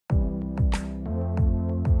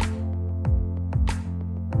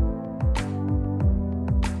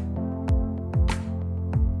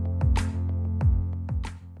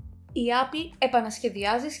Η Apple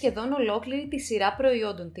επανασχεδιάζει σχεδόν ολόκληρη τη σειρά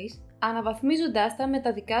προϊόντων της, αναβαθμίζοντάς τα με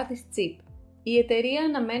τα δικά της chip. Η εταιρεία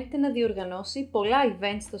αναμένεται να διοργανώσει πολλά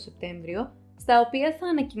events το Σεπτέμβριο, στα οποία θα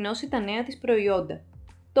ανακοινώσει τα νέα της προϊόντα.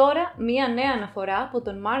 Τώρα, μία νέα αναφορά από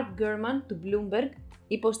τον Mark Gurman του Bloomberg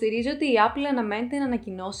υποστηρίζει ότι η Apple αναμένεται να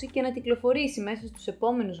ανακοινώσει και να κυκλοφορήσει μέσα στους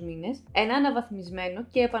επόμενους μήνες ένα αναβαθμισμένο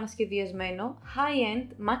και επανασχεδιασμένο high-end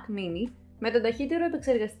Mac Mini με τον ταχύτερο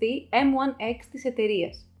επεξεργαστή M1X της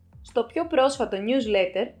εταιρείας. Στο πιο πρόσφατο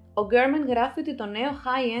newsletter, ο Gurman γράφει ότι το νέο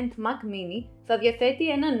high-end Mac Mini θα διαθέτει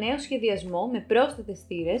ένα νέο σχεδιασμό με πρόσθετες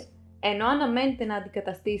θύρες, ενώ αναμένεται να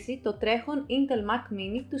αντικαταστήσει το τρέχον Intel Mac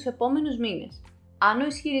Mini τους επόμενους μήνες. Αν ο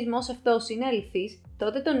ισχυρισμός αυτός είναι αληθής,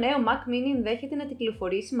 τότε το νέο Mac Mini ενδέχεται να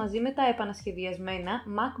κυκλοφορήσει μαζί με τα επανασχεδιασμένα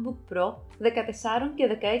MacBook Pro 14 και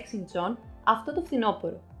 16 ιντσών αυτό το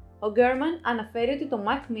φθινόπωρο. Ο Gurman αναφέρει ότι το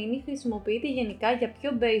Mac Mini χρησιμοποιείται γενικά για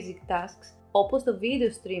πιο basic tasks, όπως το video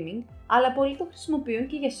streaming, αλλά πολλοί το χρησιμοποιούν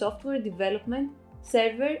και για software development,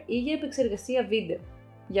 server ή για επεξεργασία βίντεο.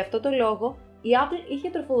 Γι' αυτό το λόγο, η Apple είχε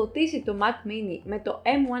τροφοδοτήσει το Mac Mini με το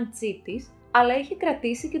M1 chip της, αλλά είχε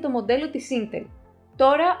κρατήσει και το μοντέλο της Intel.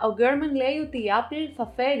 Τώρα, ο Gurman λέει ότι η Apple θα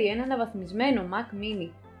φέρει ένα αναβαθμισμένο Mac Mini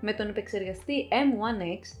με τον επεξεργαστή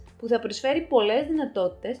M1X που θα προσφέρει πολλές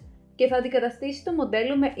δυνατότητες και θα αντικαταστήσει το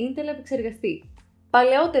μοντέλο με Intel επεξεργαστή.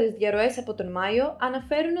 Παλαιότερες διαρροές από τον Μάιο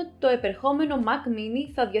αναφέρουν ότι το επερχόμενο Mac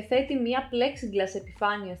Mini θα διαθέτει μια plexiglass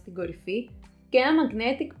επιφάνεια στην κορυφή και ένα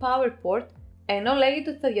magnetic power port, ενώ λέγεται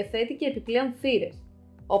ότι θα διαθέτει και επιπλέον θύρες.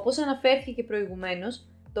 Όπως αναφέρθηκε προηγουμένως,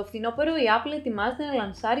 το φθινόπωρο η Apple ετοιμάζεται να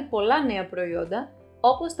λανσάρει πολλά νέα προϊόντα,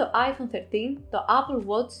 όπως το iPhone 13, το Apple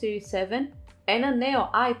Watch Series 7, ένα νέο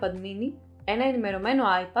iPad mini, ένα ενημερωμένο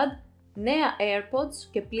iPad, νέα AirPods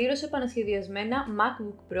και πλήρως επανασχεδιασμένα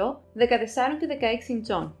MacBook Pro 14 και 16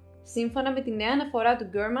 ιντσών. Σύμφωνα με τη νέα αναφορά του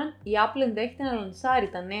Gurman, η Apple ενδέχεται να λανσάρει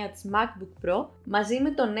τα νέα της MacBook Pro μαζί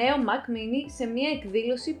με το νέο Mac Mini σε μια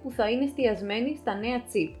εκδήλωση που θα είναι εστιασμένη στα νέα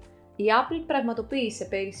chip. Η Apple πραγματοποίησε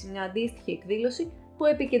πέρυσι μια αντίστοιχη εκδήλωση που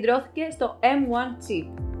επικεντρώθηκε στο M1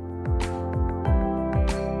 chip.